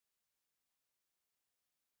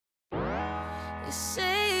You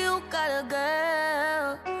say you got a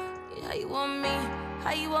girl. Yeah, how you want me?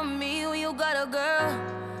 How you want me when you got a girl?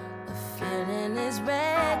 The feeling is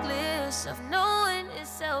reckless of knowing it's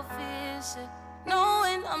selfish.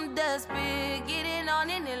 Knowing I'm desperate, getting on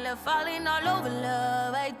in and left, falling all over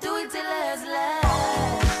love. I do it till last.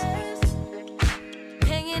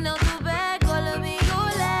 Hanging out the back, all of me,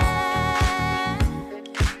 your last.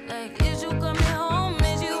 Like, is you coming home?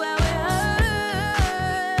 Is you out with her?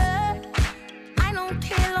 I don't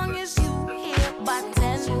care long as you here by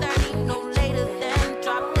 10:30, no later than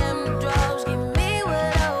drop them drugs. Give me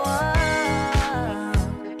what I want.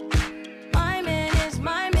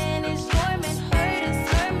 My man is your man, hurt is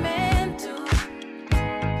her man too.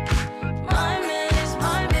 My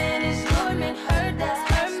man is your man, hurt that's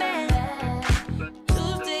her man.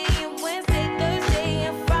 Tuesday and Wednesday, Thursday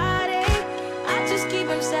and Friday, I just keep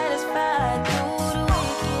him satisfied through the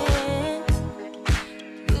weekend.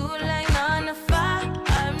 You like 9 to 5,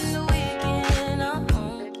 I'm the weekend.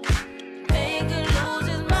 Make her lose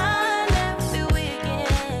his mind every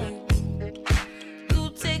weekend. You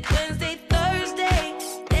take Wednesday, Thursday,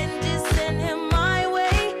 then just send him my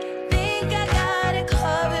way. Think I got it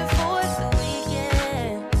covered for the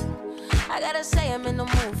weekend. I gotta say I'm in the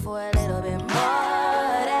mood for a little bit more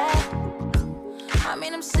of that. I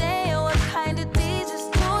mean, I'm saying what kind of days is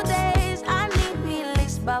 2 days. I need me at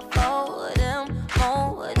least about 4 of them,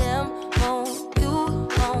 more of them, more you,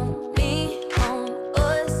 more me, more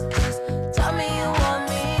us. Just tell me you want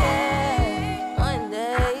me, yeah, one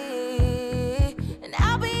day, and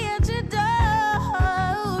I'll be at your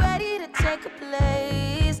door, ready to take a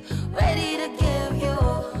place, ready to give you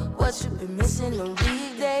what you've been missing on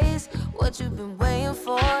weekdays, what you've been waiting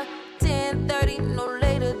for. 10:30, no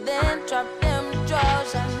later than drop them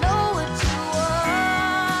drawers. I know what you want.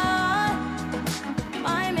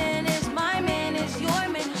 My man is your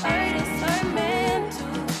man, hurt is her man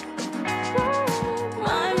too.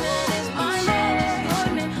 My man is your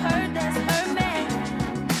man, hurt that's her man.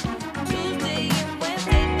 Tuesday and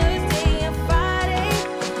Wednesday, Thursday and Friday,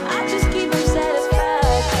 I just keep him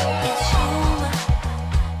satisfied. It's human,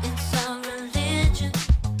 it's our religion.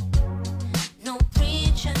 No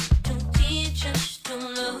preacher can teach us to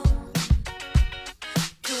love.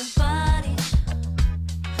 Two bodies,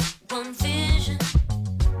 one vision.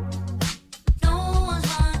 No one's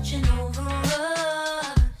watching over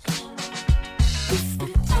us. We've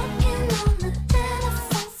been talking on the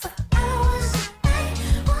telephone for hours a day.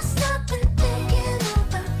 Won't stop and thinking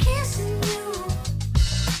about kissing you.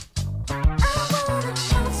 I wanna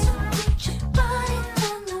bounce and reach your body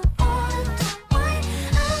from the water to white.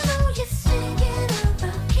 I know you're thinking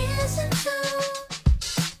about kissing too.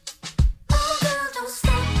 Oh girl, don't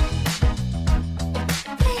stop,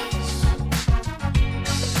 please.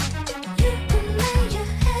 You can lay your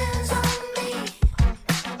hands on me.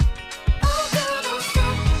 Oh girl, don't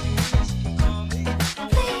stop,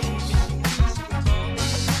 please.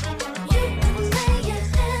 You can lay your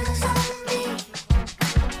hands on me.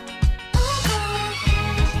 Oh girl.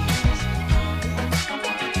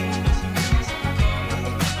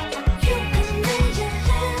 You can lay your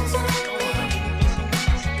hands on me.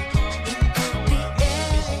 It could be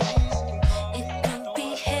air, it could be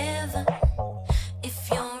heaven. If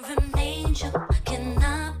you're an angel, can I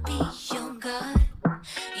be your God?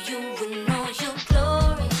 You will know your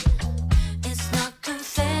glory. It's not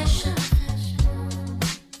confession.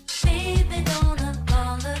 Baby, don't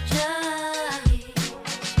apologize.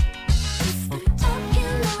 We've been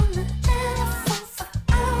talking on the telephone for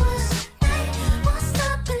hours a day. Won't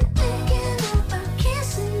stop and thinking about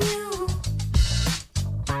kissing you.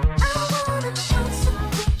 I wanna bounce and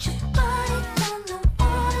reach your body from the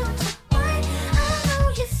water to white. I know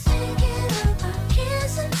you're thinking about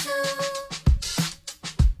kissing too.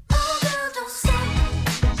 Oh girl, don't stop,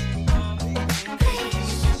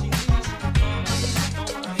 please.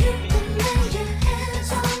 You can lay your hands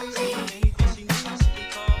on me.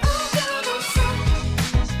 Oh girl, don't stop,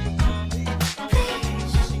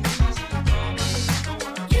 please.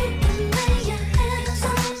 You can lay your hands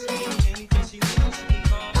on me.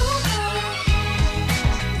 Oh girl.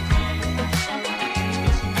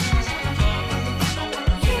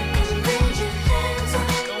 You can lay your hands on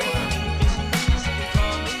me.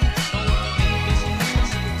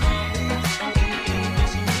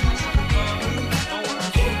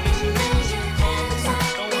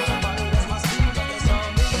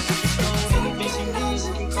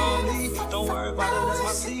 Don't worry about it, that's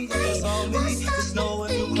my seed, that's all me. Just know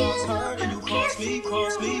when you cross her, then you cross me.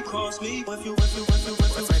 If you,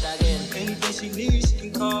 anything she needs, she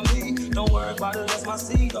can call me. Don't worry about it, that's my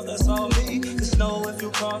seed, that's all me. Just know if you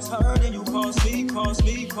cross her, then you cross me, cross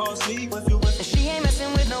me, cross me. And she ain't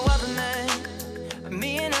messing with no other man.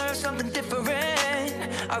 Me and her, something different.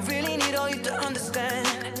 I really need all you to understand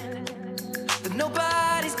that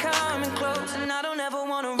nobody's coming close, and I don't ever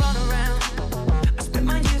wanna run around. I spent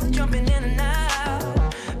my youth jumping in and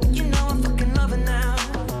out, but you know I'm fucking loving now,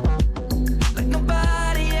 like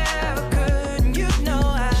nobody ever could. And you know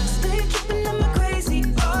I stay tripping, I'm crazy.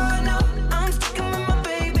 Oh no, I'm sticking with my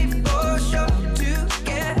baby for sure.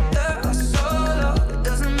 Together or solo, it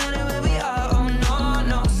doesn't matter where we are. Oh no,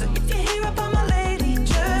 no. So if you hear about my lady,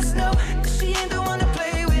 just know that she ain't the one to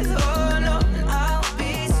play with. Oh no, and I'll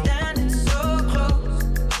be standing so close,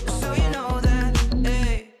 so you know that.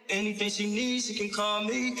 Hey. Anything she needs, she can call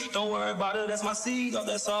me. Don't worry about it, that's my seed, oh,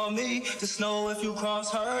 that's all me. Just know if you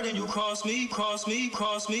cross her, then you cross me, cross me,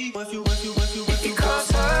 cross me. If you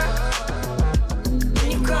cross her,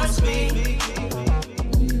 then you cross me,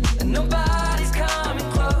 and nobody's coming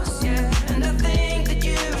close, yeah. And I think that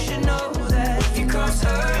you should know that if you cross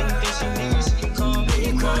her, anything she needs, she can call me.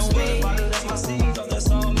 you cross me. Don't worry about it, that's my seed, oh, that's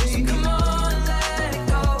all me. So come on, let it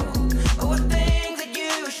go. Oh, I think that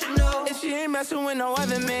you should know. If she ain't messing with no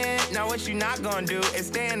other man, now what you not gonna do is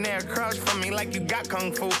stand there across from me like you got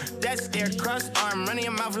kung fu. That's their crust arm running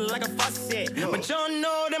your mouth like a faucet. But you don't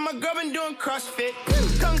know that my girl been doing CrossFit.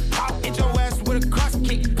 Kung pop, hit your ass with a cross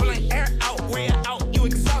kick. Pulling air out, way out, you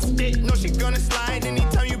exhausted. Know she gonna slide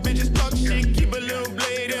anytime you bitches talk shit. Keep a little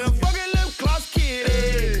blade and a fucking lip gloss kid.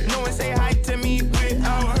 Hey. No one say hi to me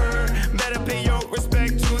without her. Better pay your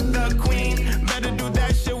respect to the queen. Better do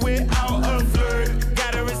that shit without a flirt.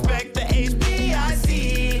 Gotta respect the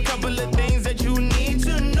HBIC. Couple of things that you need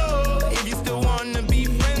to know if you still wanna be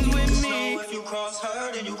friends with Just me. know if you cross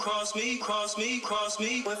her, then you cross me, cross me, cross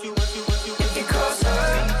me. If you cross her,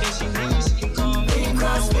 anything she needs, she can call me. you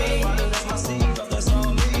cross me. That's my seed, oh, that's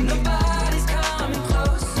all me. Nobody's coming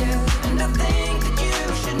close, yeah. And I think that you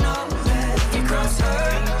should know that if you cross her,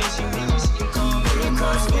 Anything she needs, she can call me. you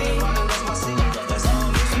cross me. That's my seed, oh, that's all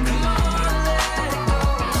me. So come on, let it go.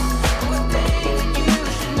 Oh, I think that you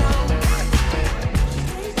should know.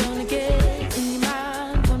 Gonna get in your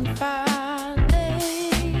mind one fine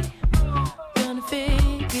day. Gonna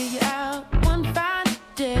figure you out one fine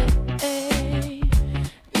day.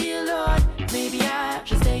 Dear Lord, maybe I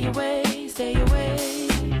should stay away, stay away.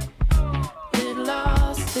 Little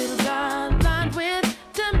lost, little blind, blind with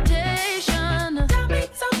temptation. Tell me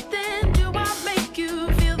something, do I make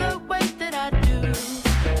you feel the way that I do?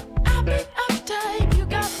 I've been uptight, you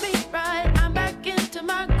got me right, I'm back into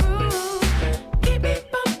my groove. Keep me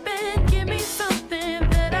bumping, give me something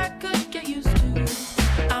that I could get used to.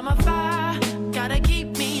 I'm a fire, gotta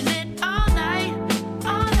keep me lit all night,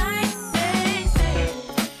 baby.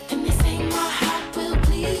 And they say my heart will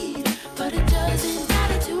bleed, but it doesn't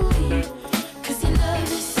matter to me, 'cause your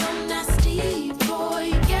love is so nasty, boy,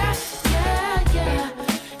 yeah, yeah,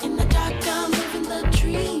 yeah. In the dark I'm living the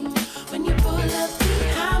dream, when you pull up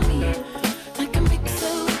behind me, like a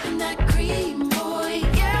mix-up in that cream, boy,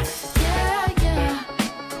 yeah, yeah, yeah.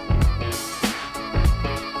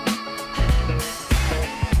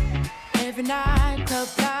 Every night club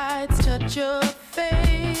lights touch your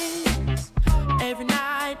face. Every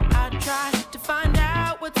night I try to find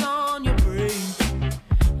out what's on your brain.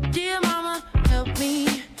 Dear mama, help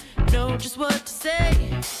me know just what to say,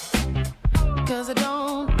 'cause I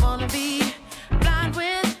don't wanna be blind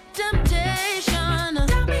with temptation.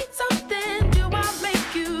 Tell me something, do I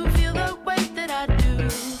make you feel the way that I do?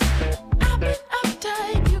 I've been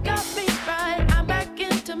uptight, you got me right, I'm back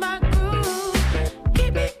into my groove.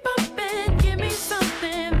 Keep me bumping, give me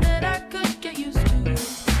something that I could get used to.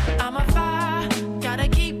 I'm a fire, gotta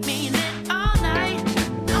keep me lit all night,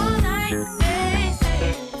 baby.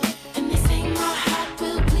 And they say my heart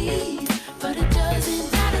will bleed, but it doesn't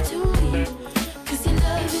matter to me, 'cause your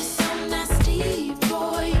love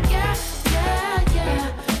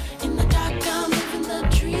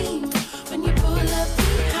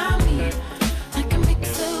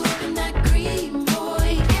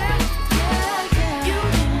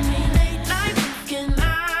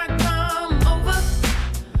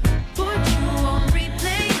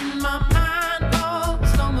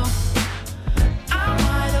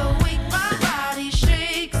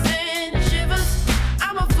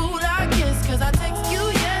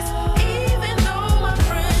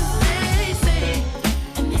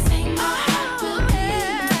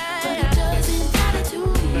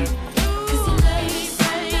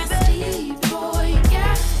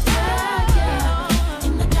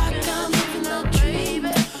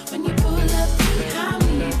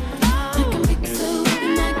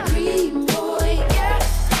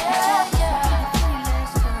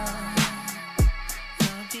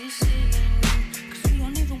be seeing you. 'Cause we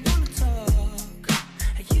don't even wanna talk,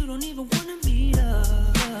 and you don't even wanna meet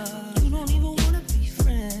up. You don't even wanna be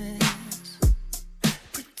friends.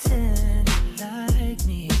 Pretend you like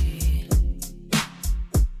me.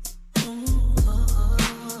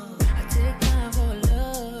 I take time for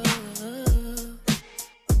love.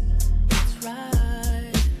 That's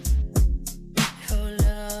right. Your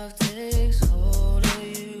love takes hold of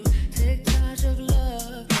you. Take charge of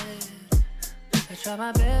love, yeah. I try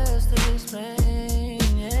my best to explain,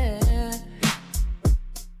 yeah,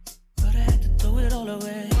 but I had to throw it all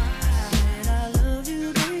away. I said I love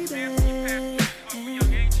you, baby.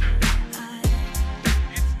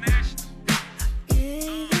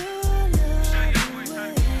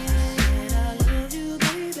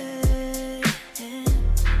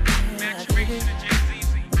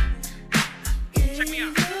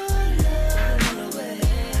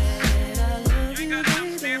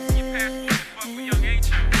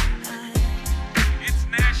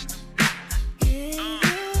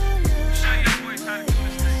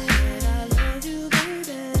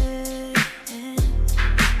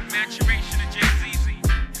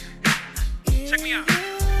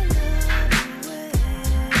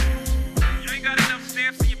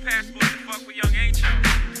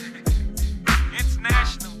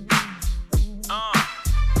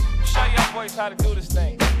 How to do this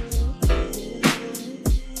thing.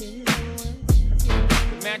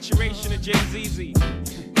 Maturation of Jay-Z.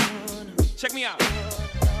 Check me out.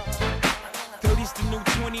 30's the new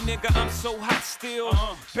 20, nigga, I'm so hot still.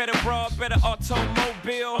 Better broad, better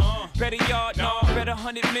automobile. Better yard, no, better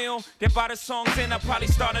 100 mil. Then by the songs in, I probably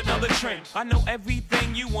start another trend. I know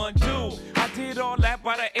everything you want to do. I did all that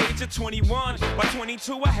by the age of 21. By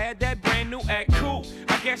 22, I had that brand new act cool.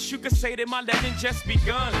 I guess you could say that my legend just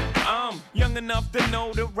begun. I'm young enough to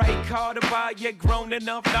know the right car to buy, yet grown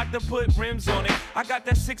enough not to put rims on it. I got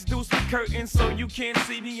that 6 deuce with curtains so you can't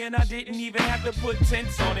see me, and I didn't even have to put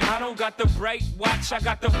tents on it. I don't got the bright watch, I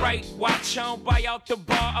got the right watch. I don't buy out the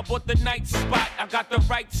bar, I bought the night spot. I got the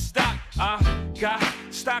right stock, I got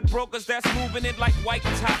stockbrokers that's moving it like white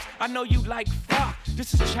tops. I know you like fuck,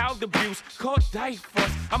 this is child abuse, called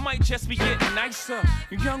diapers. I might just be getting nicer.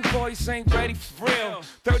 You young boys ain't ready for real.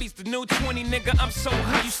 30's the new 20, nigga, I'm so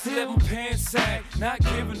hot. Used to let my pants sag, not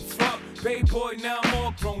giving a fuck. Bay boy, now I'm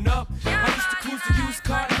all grown up. I used to cruise the used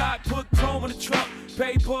car lot, put chrome in the truck.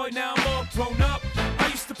 Bay boy, now I'm all grown up. I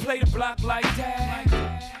used to play the block like that.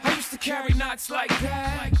 I used to carry knots like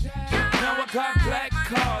that. Now I got black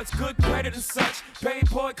cards, good credit and such. Bay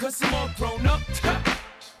boy, cause I'm all grown up.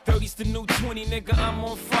 30's the new 20, nigga, I'm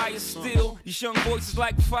on fire still. These young boys is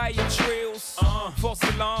like fire drills. False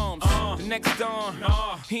alarms, the next dawn.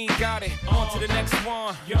 He ain't got it, on to the next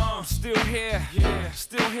one. I'm still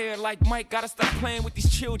here like Mike, gotta stop playing with these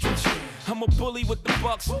children. I'm a bully with the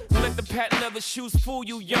bucks. Don't let the patent leather shoes fool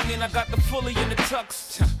you, youngin'. I got the fully in the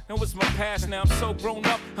tux. That was my past, now I'm so grown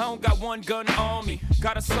up. I don't got one gun on me.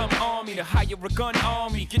 Got a some army to hire a gun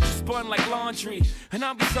army. Get you spun like laundry. And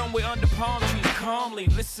I'll be somewhere under palm trees calmly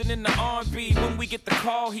listening to R&B. When we get the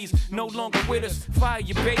call, he's no longer with us. Fire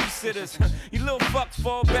your babysitters. You little fucks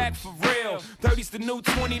fall back for real. 30's the new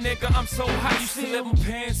 20, nigga, I'm so hot. Used to let my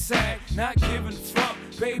pants sag, not giving a fuck.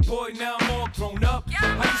 Bay boy, now I'm all grown up.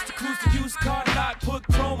 I used to cruise the used car lot, put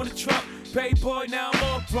chrome in the truck. Bay boy, now I'm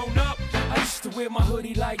all grown up. I used to wear my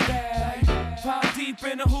hoodie like that. Pile deep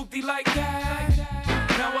in a hoopty like that.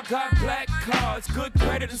 Now I got black cards, good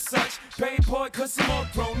credit and such. Bay boy, cause I'm all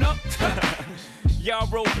grown up. Y'all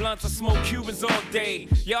roll blunts, I smoke Cubans all day.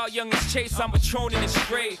 Y'all young as Chase, I'm patroning it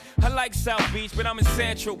straight. I like South Beach, but I'm in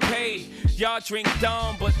Central Pay. Y'all drink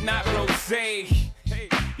Dom, but not rosé. Hey,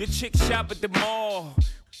 your chick shop at the mall.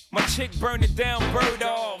 My chick burn it down, bird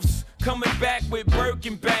offs. Coming back with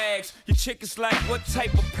Birkin bags. Your chick is like, what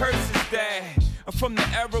type of purse is that? I'm from the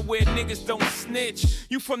era where niggas don't snitch.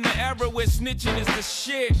 You from the era where snitching is the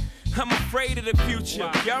shit. I'm afraid of the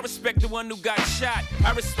future. Y'all respect the one who got shot.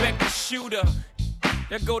 I respect the shooter.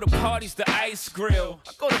 I go to parties, the ice grill.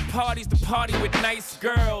 I go to parties, the party with nice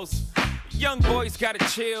girls. Young boys gotta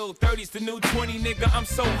chill. 30's the new 20, nigga, I'm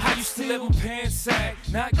so hot. Used to let my pants sag,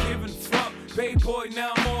 not giving a fuck. Bay boy,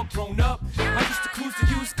 now I'm all grown up. I used to cruise the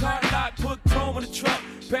used car lot, put chrome in the truck.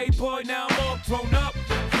 Bay boy, now I'm all grown up.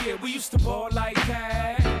 Yeah, we used to ball like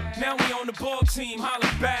that. Now we on the ball team, holla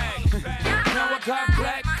back. Now I got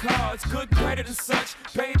black cards, good credit and such.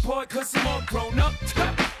 Bay boy, cause I'm all grown up.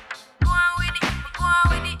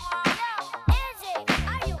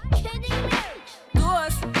 Are you kidding me?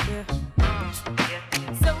 Ghost, yeah.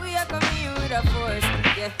 So we are coming here with a force,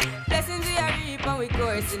 yeah. Blessings we are reap and we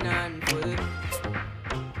coursing on full.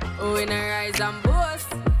 Oh, in a rise and boast.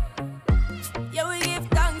 Yeah, we give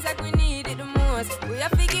thanks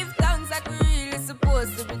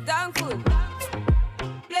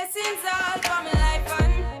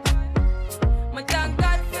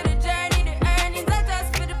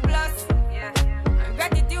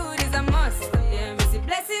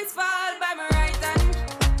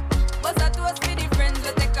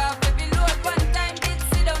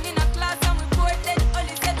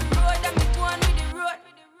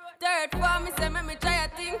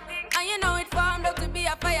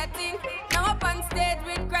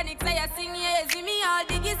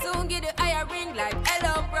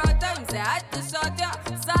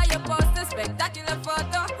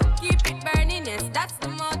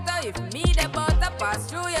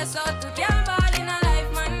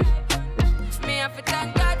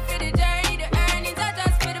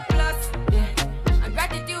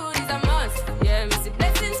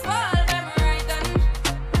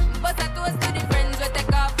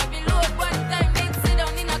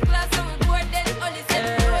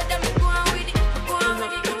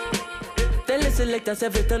I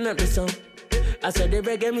said, fi turn up the song. I said, the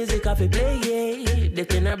reggae music I fi play, yeah.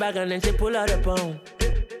 Lift in her bag and then she pull out a pound.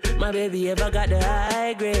 My baby ever got the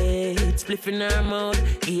high grade. Spliff in her mouth.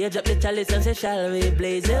 Gauge up the chalice and say, shall we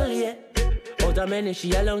blaze? Hell yeah. Out of many,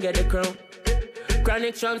 she alone get the crown.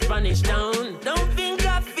 Chronic from Spanish Town. Don't think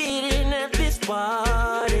I'm feeling at this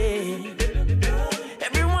party.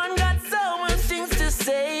 Everyone got so much things to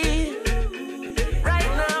say. Right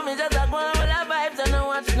now, me just like one with the vibes and I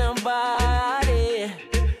watch nobody.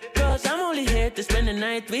 Cause I'm only here to spend the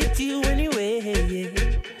night with you anyway.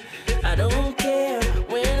 I don't care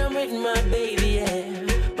when I'm with my baby,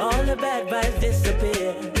 yeah. All the bad vibes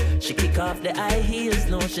disappear. She kick off the high heels,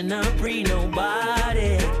 no, she not free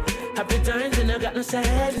nobody. Happy times and I got no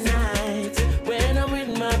sad nights when I'm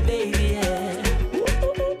with my baby, yeah.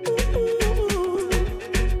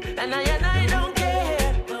 And I don't care,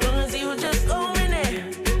 as long as you just go in there.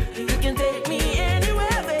 You can take me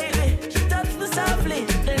anywhere, baby. She touched me softly,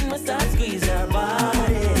 then I start squeeze her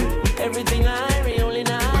body. Everything I read, only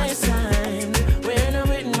nice time when I'm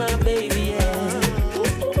with my baby, yeah.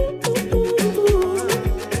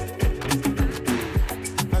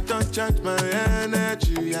 I don't charge my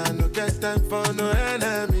energy, I no get time for no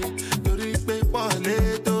enemy. To repay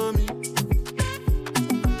to me.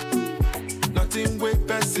 Nothing with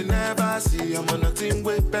person never see. I'm on nothing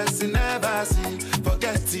with person never see.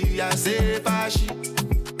 Forget it, I say fashi.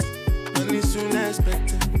 Money soon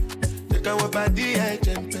expected. Take our body, I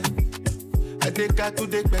jump. I take her to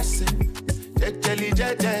the person. Jelly,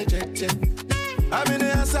 jelly. I'm in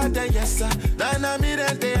the answer, then yes, sir. Then I'm in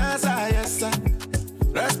the answer, yes, sir.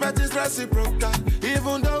 Respect is reciprocal,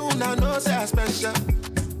 even though I know say I'm special.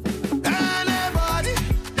 Anybody,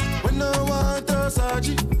 when no one to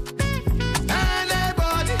surgery.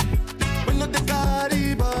 Anybody, when no the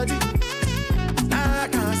carry body. I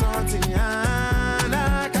can't something,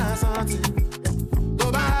 I can't something.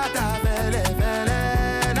 Go back to fele,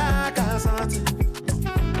 I can't something.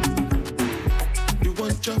 You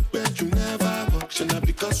want job where you never work, should not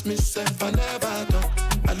because myself I never talk.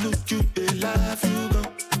 I look you, they laugh, you go.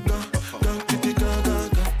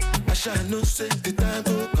 I shall no say the time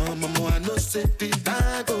go come, mama, I no say the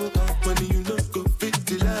time go come. When you no go fit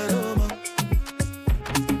the line,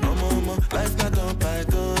 mama, life not on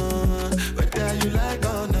python. Whether you like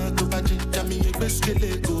or not, go back to me, you best get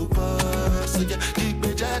it go pass. So yeah, keep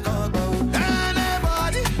me jack on bow.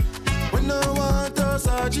 Anybody, when no one to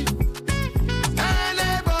surgery.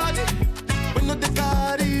 Anybody, when no the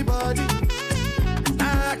carry body.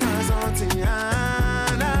 I can't something, I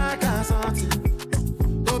can't something.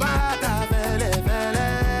 Go back to fele,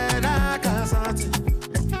 I can't something.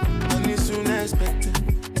 Money soon expected.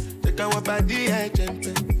 Take our body, I jump.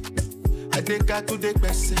 I take her to the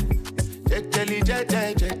person. Jelly.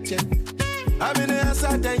 I'm in the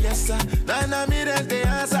answer, then yes, sir. Then I'm in the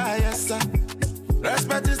answer, yes, sir.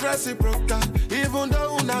 Respect is reciprocal, even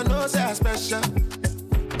though I know say I'm special.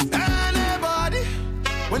 Anybody,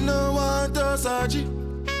 when no one to surgery.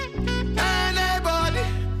 Anybody,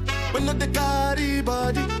 when no the carry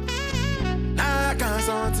body. I can't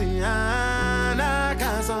something, I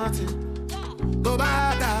can't something. Go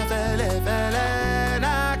back to fele,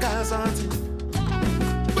 I can't something.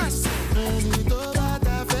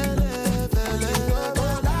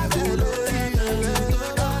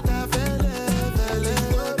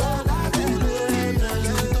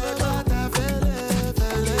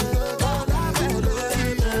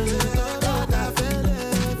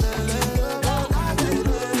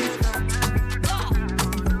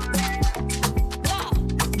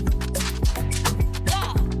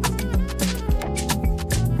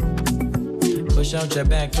 Push out your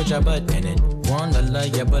back, put your butt in it. Wanna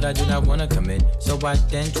love ya, but I do not wanna commit. So I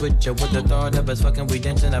dance with ya with the thought of us fucking. We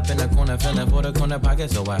dancing up in the corner, feeling for the corner pocket.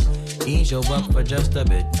 So I ease you up for just a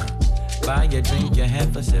bit. Buy a drink, you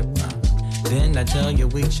have a sip. Then I tell you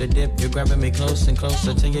we should dip. You're grabbing me close and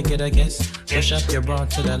closer till you get a kiss. Push up your bra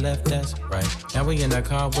to the left, that's right. Now we in the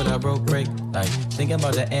car with a rope break. Like thinking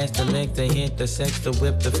about the ass, the leg, the hit, the sex, the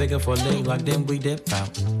whip, the figure for leg. Like then we dip out.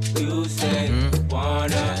 You say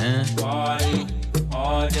wanna party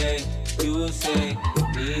all day. You say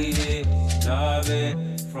need it, love it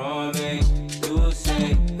from me. You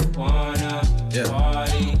say wanna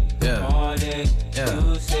party all day.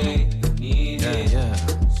 You say need it.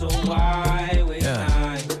 So why waste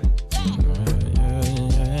time?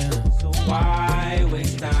 So why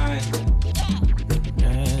waste time?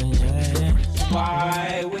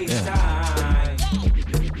 Why waste time?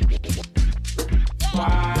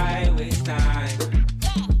 Why waste time?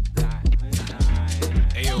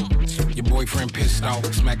 Ayo, your boyfriend pissed stalk,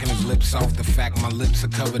 smacking his lips off. The fact my lips are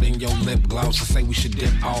covered in your lip gloss. I say we should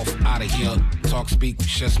dip off, out of here. Talk, speak,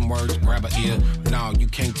 share some words, grab a ear. Nah, you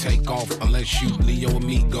can't take off unless you Leo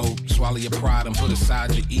amigo. Swallow your pride and put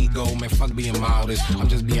aside your ego. Man, fuck being modest, I'm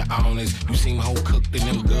just being honest. You seem whole cooked in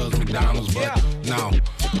them girls McDonald's, but no,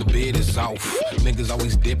 the bid is off. Niggas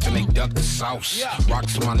always dip and they duck the sauce.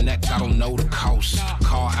 Rocks on my neck, I don't know the cost.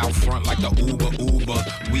 Car out front like the Uber.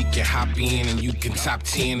 We can hop in and you can top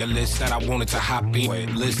 10 the list that I wanted to hop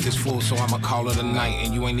in. List is full, so I'ma call it a night.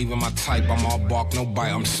 And you ain't even my type, I'm all bark, no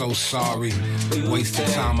bite. I'm so sorry. Wasted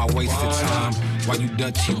time, I wasted time. While you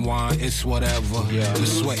Dutchy wine, it's whatever. The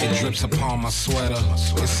sweat, it drips upon my sweater.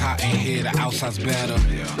 It's hot in here, the outside's better.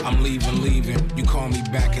 I'm leaving. You call me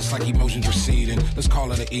back, it's like emotions receding. Let's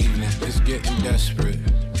call it an evening. It's getting desperate.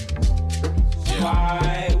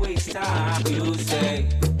 Why waste time? You say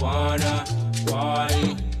wanna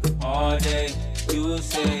party all day. You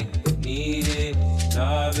say need it,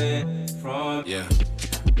 love it from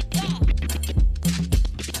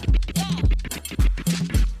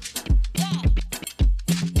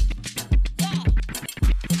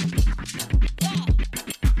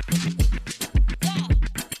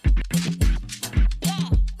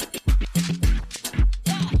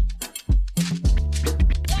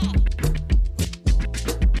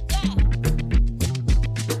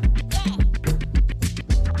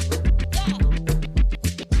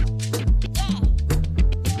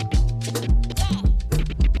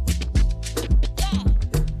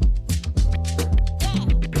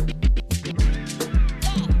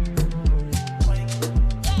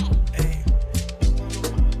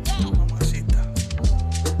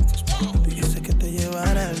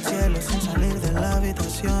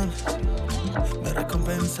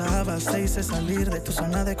salir de tu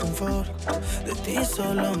zona de confort. De ti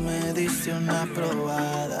solo me diste una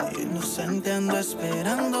probada. Inocente ando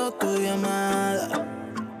esperando tu llamada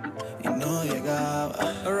y no llegaba.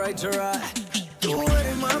 Alright. Tú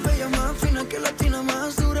eres más bella, más fina que latina,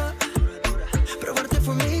 más dura. Probarte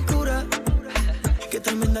fue mi cura. Qué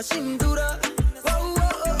tremenda cintura.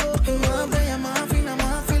 Más bella, más fina,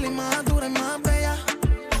 más feeling, más dura y más bella.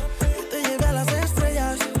 Yo te llevé a las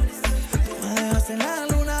estrellas. Tú me dejaste en la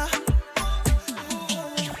luna.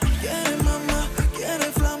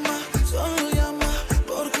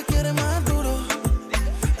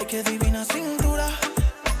 Qué divina cintura.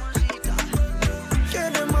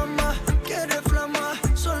 Quiere mamá, quiere flama.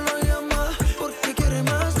 Solo llama porque quiere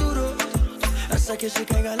más duro. Hasta que se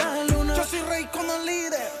caiga la luna. Yo soy rey con el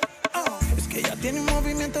líder. Es que ella tiene un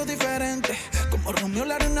movimiento diferente. Como Romeo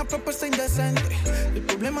la arena propuesta indecente. El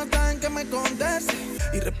problema está en que me conteste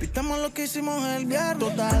y repitamos lo que hicimos el viernes.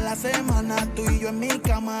 Toda la semana tú y yo en mi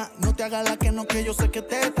cama. No te hagas la que no, que yo sé que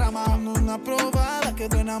te trama. Una probada,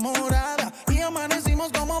 quedó enamorada y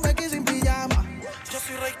amanecimos como Becky sin pijama. Yo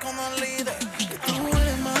soy rey con el líder. Que tú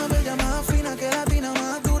eres más bella, más fina que latina,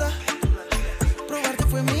 más dura. Probarte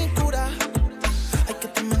fue mi cura. Ay, que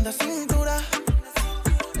tremenda cintura.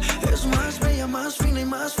 Es más bella, más fina y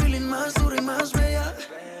más feeling, más dura y más bella.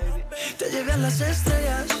 Te llevé a las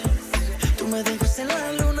estrellas. Tú me dejaste en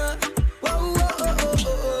la luna.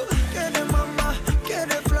 Quiere mamá,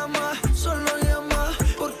 quiere flama. Solo llama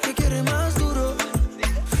porque quiere más duro.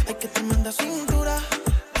 Ay, que tremenda cintura.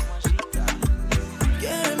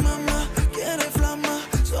 Quiere mamá, quiere flama.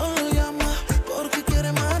 Solo llama porque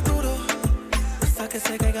quiere más duro. Hasta que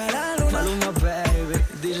se caiga la luna. Maluma, baby,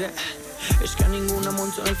 dice. Es que a ninguna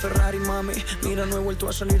monto en el Ferrari, mami. Mira, no he vuelto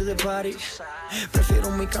a salir de party. Prefiero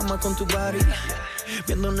mi cama con tu body.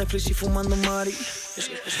 Viendo Netflix y fumando mari.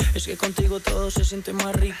 Es que contigo todo se siente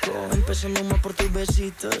más rico. Empecemos más por tus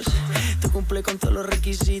besitos. Tú cumple con todos los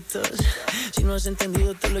requisitos. Si no has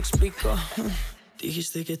entendido te lo explico.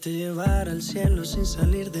 Dijiste que te llevara al cielo sin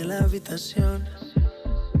salir de la habitación.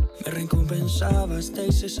 Me recompensabas, te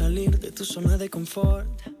hice salir de tu zona de confort.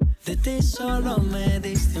 De ti solo me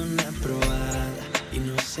diste una probada.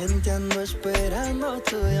 Inocente ando esperando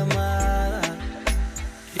tu llamada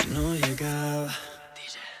y no llegaba.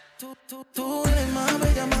 Tú eres más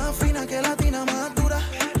bella, más fina que latina, más dura.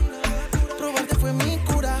 Probarte fue mi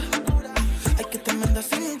cura. Ay, que tremenda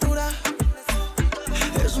cintura.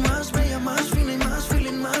 Es más bella, más fina y más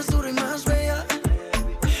feeling, más dura y más bella.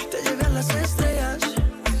 Te llevé a las estrellas.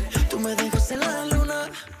 Tú me dejaste en la luna.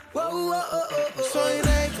 Soy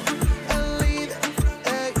rey con el líder.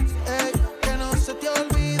 Que no se te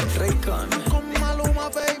olvide. Rey con Maluma,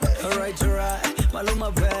 baby. Alright. Maluma,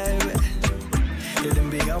 baby. Desde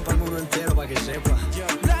Envigado para el mundo entero, pa' que sepa.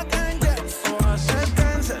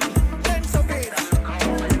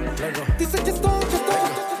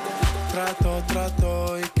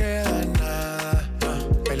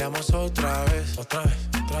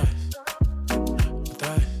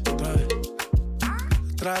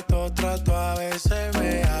 Trato, a veces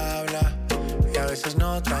me habla y a veces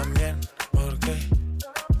no tan bien, porque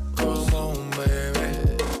como un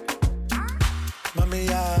bebé. Mami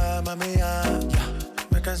ya,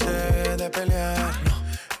 me cansé de pelear.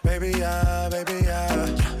 Baby ya,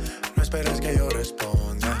 no esperes que yo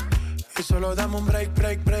responda. Y solo dame un break.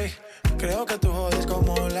 Creo que tú jodes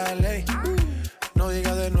como la ley. No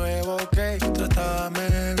digas de nuevo, ok,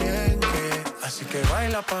 trátame bien, que así que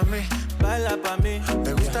baila pa' mí.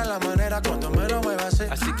 Me gusta la manera cuando me lo muevas así.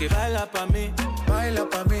 Así que baila pa' mí.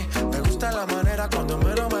 Me gusta la manera cuando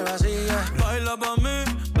me lo muevas así. Baila pa' mí.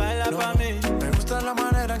 Me gusta la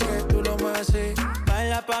manera en que tú lo mueves así.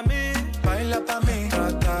 Baila pa' mí.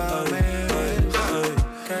 Trátame bien.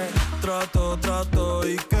 Trato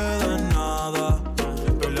y queda en nada.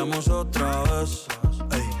 Peleamos otra vez.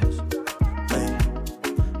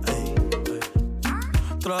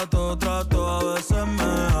 Trato, a veces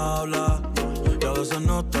me habla y a veces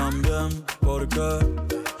no tan bien, porque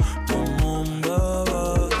como un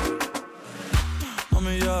bebé.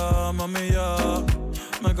 Mami ya,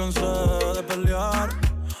 me cansé de pelear.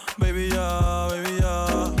 Baby ya,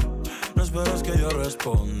 no esperes que yo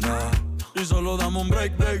responda. Y solo dame un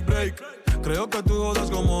break. Creo que tú jodes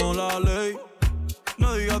como la ley.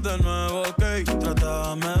 No digas de nuevo, ok,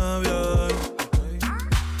 trátame bien.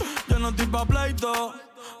 Yo no estoy pa' pleito.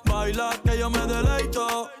 Baila que yo me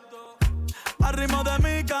deleito al ritmo de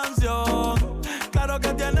mi canción. Claro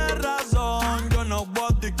que tienes razón, yo no voy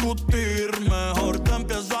a discutir. Mejor te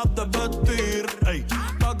empiezo a desvestir, ey,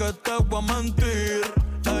 pa' que te voy a mentir,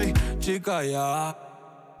 ey, chica ya.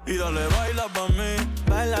 Y dale, baila pa'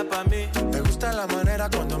 mí. Me gusta la manera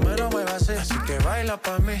cuando me lo muevas así que baila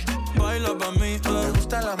pa' mí. Me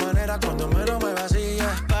gusta la manera cuando me lo muevas así.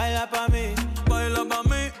 Baila pa' mí.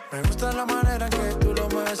 Me gusta la manera en que tú lo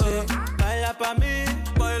mueves así. Baila pa' mí.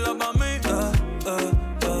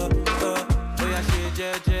 Oya shit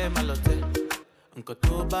jeje malote, nko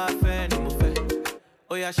tó bá fẹ́ ni mo fẹ́.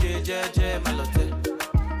 Oya shit jeje malote,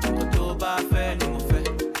 nko tó bá fẹ́ ni mo fẹ́.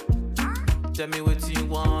 Tell me what you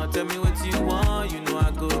want, you know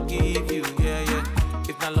I go give you, yeah.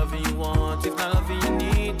 If not loving you want, if not loving you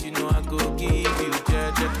need, you know I go give you,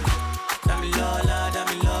 jeje. Dami Lola,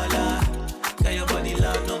 tell your body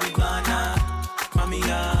love, no be gonna. Mami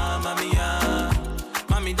ya,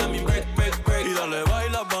 mami dame break. Y dale,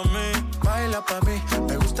 baila pa' mí.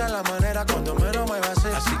 Me gusta la manera cuando me lo muevas así.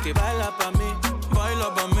 Así que baila pa' mí.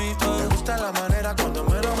 Me gusta la manera cuando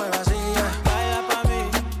me lo muevas así. Baila pa' mí.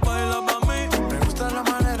 Me gusta la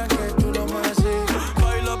manera en que tú lo mueves así.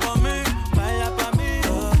 Baila pa' mí.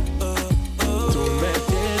 Tú me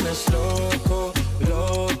tienes loco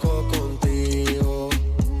contigo.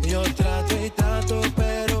 Yo trato,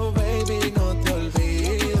 pero baby no te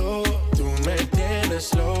olvido. Tú me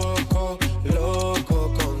tienes loco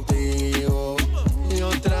contigo. Yo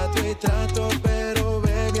trato, pero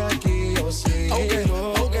baby aquí yo sigo.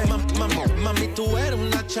 Okay. Mami, tú eres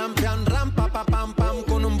una champion, rampa, pam,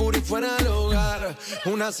 con un booty fuera del hogar.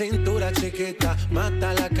 Una cintura chiquita,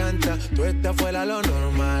 mata la cancha, tú estás fuera lo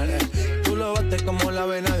normal. Tú lo bates como la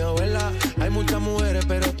vena de abuela. Hay muchas mujeres,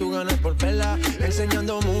 pero tú ganas por vela.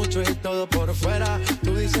 Enseñando mucho y todo por fuera.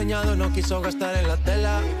 Tu diseñado no quiso gastar en la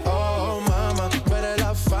tela. Oh, mama, tú eres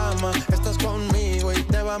la fama. Estás conmigo y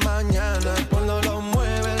te va mañana. Cuando lo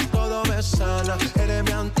mueves, todo me sana. Eres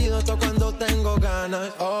mi antídoto cuando tengo ganas.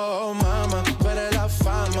 Oh, mama, tú eres la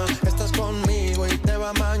fama. Estás conmigo y te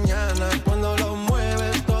va mañana. Cuando lo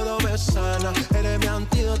mueves, todo me sana. Eres mi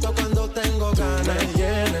antídoto cuando tengo ganas. Tú me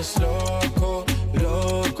tienes loco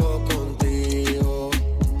contigo.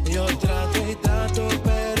 Yo trato,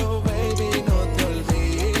 pero baby no te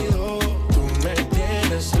olvido. Tú me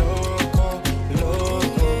tienes loco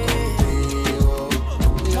contigo.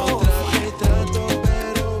 Yo trato,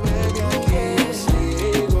 pero baby aquí yo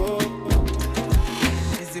sigo.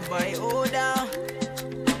 Is the boy hold down?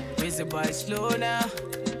 Is the boy slow now?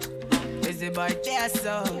 Is the boy there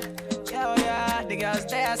so? Yo, yeah, the girls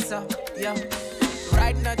there so. Yo,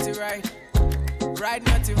 right not to right. Right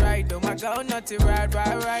not to right, oh my girl not to right.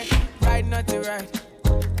 Right not to right.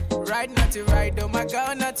 Right not to right, oh my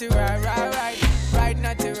girl not to right. Right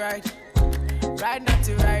not to right. Right not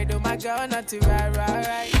to right, oh my girl not to right.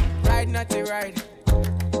 Right not to right.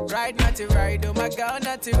 Right not to right, oh my girl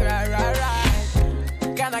not to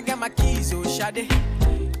right. Can I get my keys, oh Shade?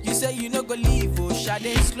 You say you no go leave, oh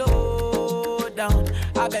Shade. Slow down,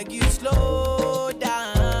 I beg you slow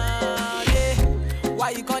down, yeah.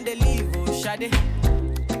 Why you can't leave, oh Shade?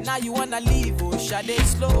 Now you wanna leave, oh Shade.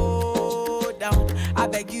 Slow down, I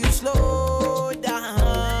beg you slow down.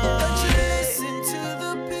 Don't you listen to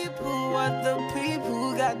the people?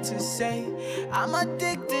 got to say. I'm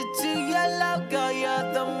addicted to your love, girl.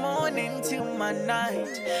 You're the morning to my night.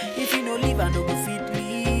 If you no leave, I no go fit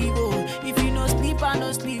leave. Oh, if you no sleep, I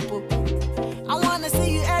no sleep. Oh, I wanna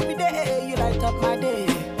see you every day. You light up my day.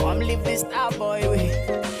 Come live this star boy way.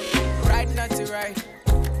 Right, not to right.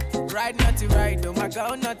 Right, not to right. Oh my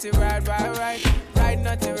girl, not to right, right, right. Right,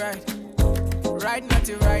 not to right. Right, not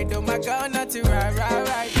to right. Oh my girl, not to right, right,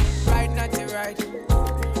 right. Right, not to right.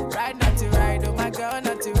 Right, not to right. Oh my girl,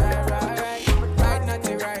 not to right, right, right. Right, not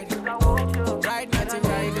to right. Right, not to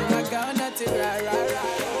right. Oh my girl, not to right, right,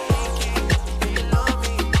 right.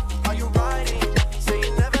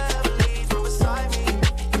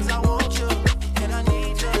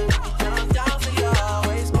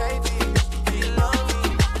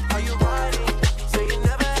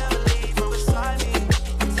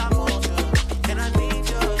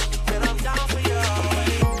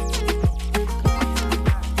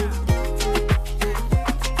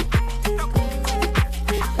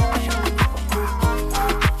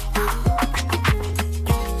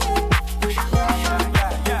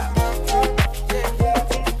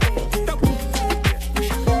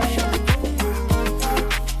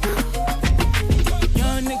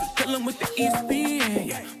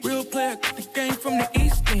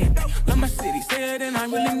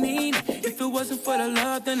 For the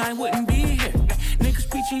love, then I wouldn't be here. Niggas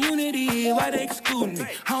preaching unity, why they excluding me?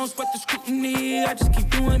 I don't sweat the scrutiny, I just keep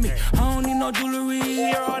doing me. I don't need no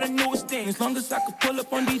jewelry or all the newest things. Long as I could pull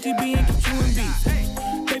up on DTB and get you in beats.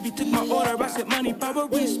 Baby took my order, I said money, power,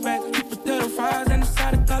 respect. Keep potato fries and a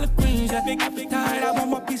side of collard greens. Yeah, big appetite, I want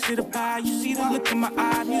my piece of the pie. You see the look in my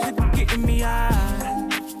eye, music getting me high.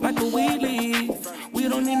 Like a weed leaf, we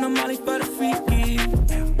don't need no money for the freaky.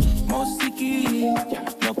 Most seeky,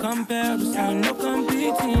 no comparison, no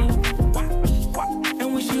competing.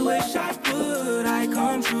 And when she wish I could, I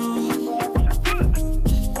come true.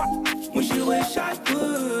 When she wish I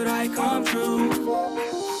could, I come true.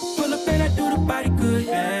 Pull up and I do the body good,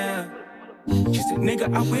 yeah. She said,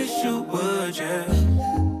 nigga, I wish you would, yeah.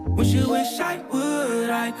 When she wish I would,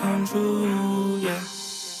 I come true, yeah.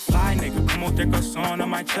 Fly nigga, come on, take a song on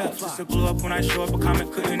my chest. Just to blew up when I show up, a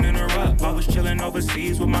comment couldn't interrupt. I was chillin'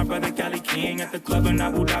 overseas with my brother Cali King at the club in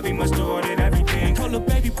Abu Dhabi, must have ordered everything. Told her,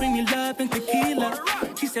 baby, bring me love and tequila.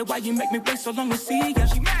 She said, why you make me wait so long to see ya?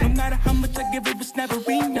 No matter how much I give her, it's never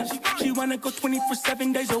enough. She wanna go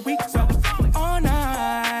 24/7 days a week, so all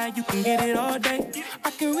night, you can get it all day.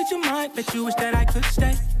 I can read your mind, bet you wish that I could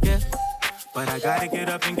stay, yeah. But I gotta get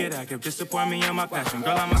up and get active, just support me in my passion.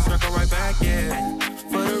 Girl, I'ma circle right back, yeah.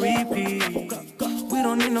 For the repeat, we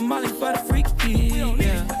don't need no molly for the freaky,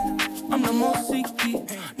 yeah. I'm the most seeky,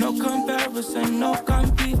 no comparison, no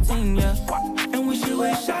competing, yeah. And when she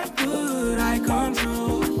wish I could, I come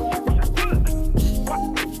true.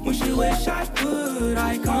 When she wish I could,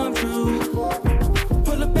 I come true.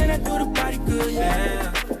 Pull up and I do the body good,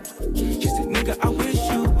 yeah. She said, nigga, I wish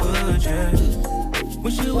you would, yeah.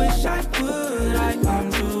 When she wish I could, I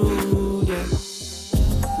come true, yeah.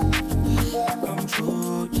 Come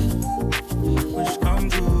true, yeah. Wish come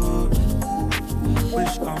true,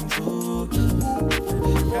 wish come true,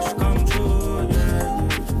 wish come true, yeah.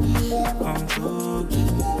 Come true,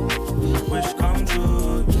 wish come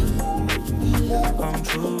true, come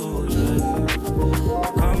true, yeah.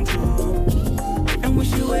 Come true. And when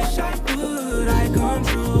she wish I could, I come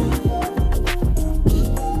true.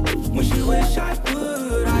 When she wish I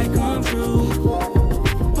could, I come true.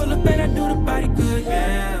 Pull up and I do the body good,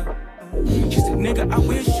 yeah. She said, nigga, I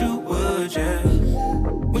wish you would, yeah.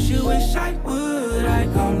 When she wish I would, I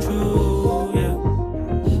come true, yeah.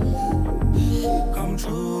 Come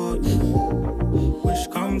true, yeah. Wish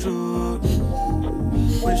come true,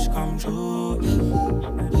 wish come true,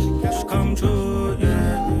 wish come true,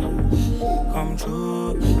 yeah. Come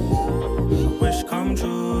true, wish come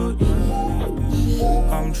true, yeah.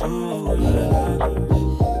 Come true, yeah.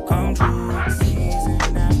 Come true.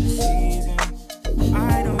 Season after season,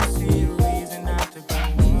 I don't see a reason not to go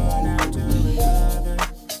one after another,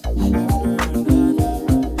 after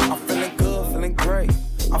another. I'm feeling good, feeling great.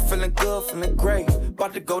 I'm feeling good, feeling great.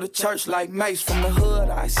 About to go to church like Mace. From the hood,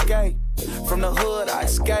 I escape. From the hood, I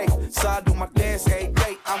escape. So I do my dance every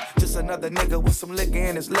day. I'm just another nigga with some liquor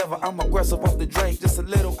in his liver. I'm aggressive off the drink, just a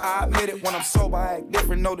little. I admit it. When I'm sober, I act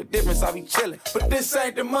different. Know the difference, I be chillin'. But this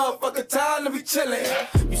ain't the motherfucker time to be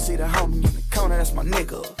chillin'. You see the homie in the corner, that's my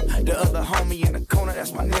nigga. The other homie in the corner,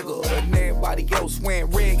 that's my nigga. And everybody else wearing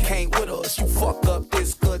red came with us. You fuck up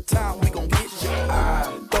this good time, we gon' get you.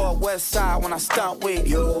 I throw it west side when I stomp with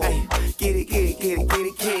you. Ay, get it, get it, get it, get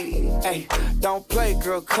it, get it. Ay, don't play,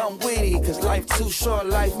 girl, come with it. Cause life too short,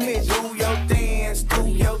 life miss. Do your dance, do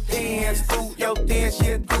your dance, do your dance. dance,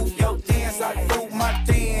 yeah, do your dance. I do my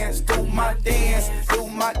dance, do my dance, do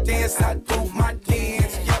my dance. I do my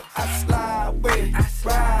dance. Yep, I slide with it,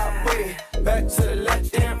 ride with it, back to the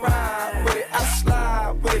left and ride with it. I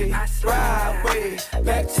slide with it, ride with it,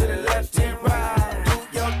 back to the left and ride.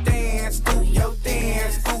 Do your dance, do your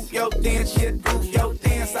dance, do your dance, yeah, do your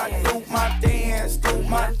dance. I do my dance, do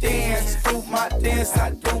my dance, do my dance.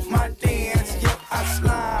 I do my dance. Yep, I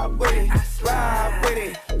slide with it, ride with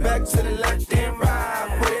it, back to the left and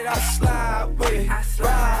ride with it. I slide with it,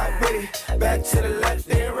 ride with it, back to the left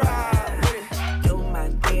and ride with it. Do my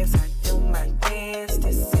dance, I do my dance.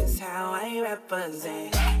 This is how I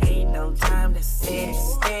represent. Ain't no time to sit,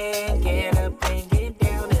 stand, get up and get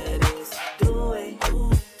down to this. Do it,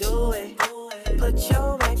 do it, put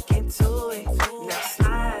your back into it. Now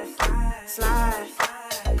slide, slide,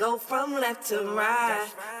 go from left to right.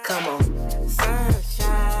 Come on, sunshine,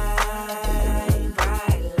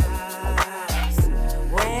 bright lights,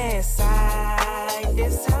 west side,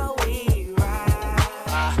 this how we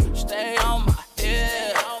ride. Stay on my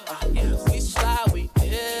hip, we slide, we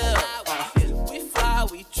dip, we fly,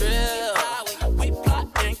 we drill, we plot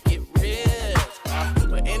and get real.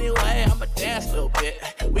 But anyway, I'ma dance a little bit.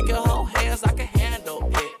 We can hold hands, I can handle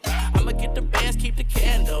it. I'ma get the bands, keep the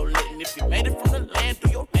candle lit. And if you made it from the land, do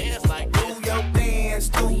your dance like this. Do your dance,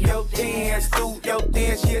 do your dance, do your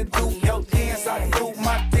dance, yeah, do your dance. I do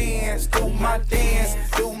my dance, do my dance,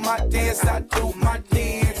 do my dance. I do my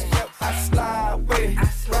dance. Yep, I slide with it,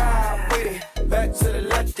 ride with it, back to the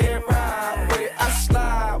left and ride with it. I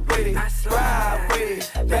slide with it, ride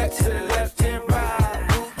with it, back to the left and ride.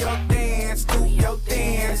 Do your dance, do your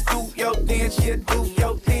dance, do your dance, yeah, do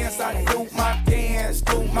your dance. I do my dance,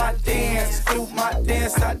 do my dance, do my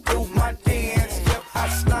dance. I do my dance. Yep, I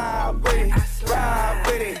slide with it, ride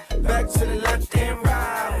with it, back to the left and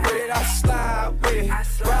ride with it. I slide with it,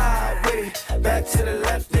 ride with it, back to the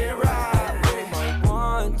left and ride with it. My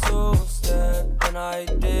 1, 2 step and I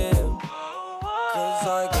dip, 'cause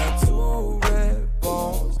I got 2 red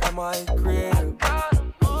bones at my crib.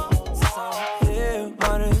 Since I'm here,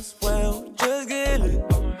 might as well just get it.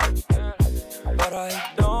 But I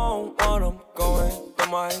don't want 'em going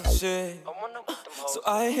through my shit. So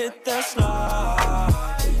I hit that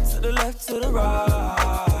slide, to the left, to the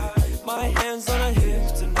right. My hands on the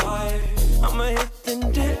hip tonight. I'ma hit the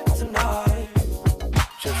dip tonight.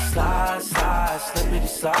 Just slide, slide, slippity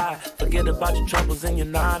slide. Forget about your troubles and your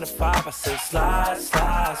 9 to 5. I said slide,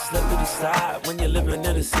 slide, slippity slide. When you're living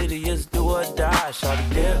in the city, it's do or die. Shawty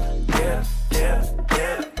dip, dip, dip,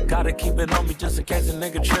 dip. Gotta keep it on me just in case a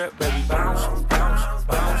nigga trip. Baby bounce, bounce,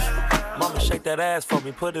 bounce. Mama shake that ass for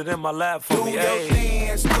me, put it in my lap for me. Do your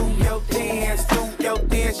dance, do your dance, do your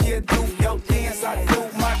dance, yeah, do your dance. I do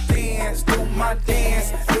my dance, do my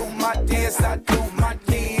dance, do my dance. I do my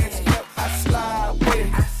dance. Yep, I slide with it,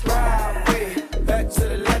 ride with it, back to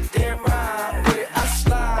the left and ride with it. I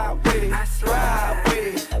slide with it, ride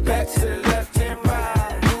with it, back to the left and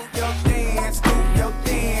ride. Do your dance, do your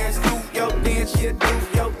dance, do your dance, yeah, do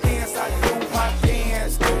your dance. I do my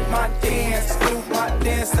dance, do my dance, do my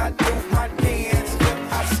dance. I do my dance. Yep,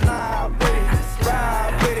 I slide with it,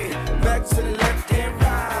 ride with it, back to the left and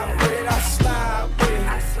ride with it. I slide with it,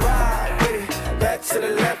 ride with it, back to the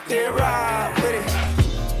left and ride with it.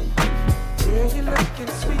 Girl, you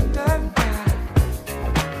looking sweet tonight.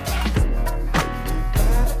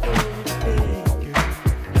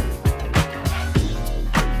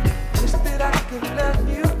 Wish that I could love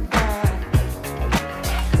you right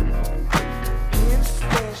in a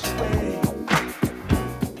special way.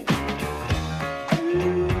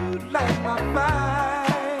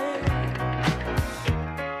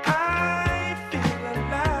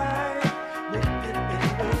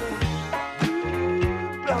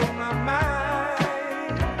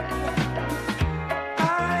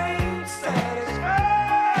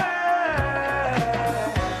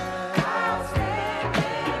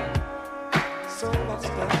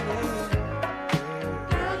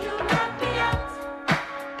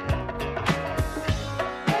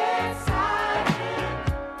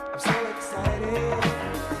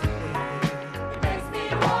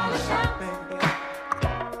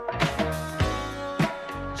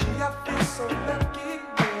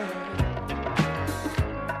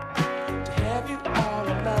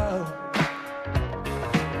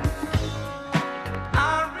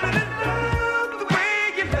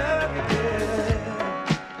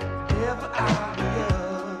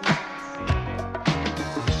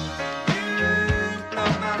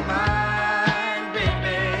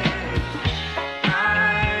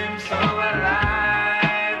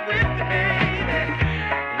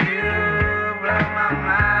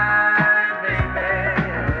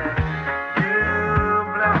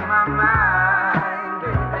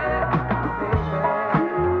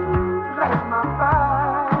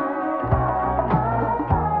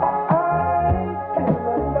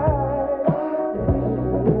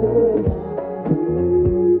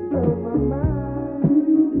 blow my mind.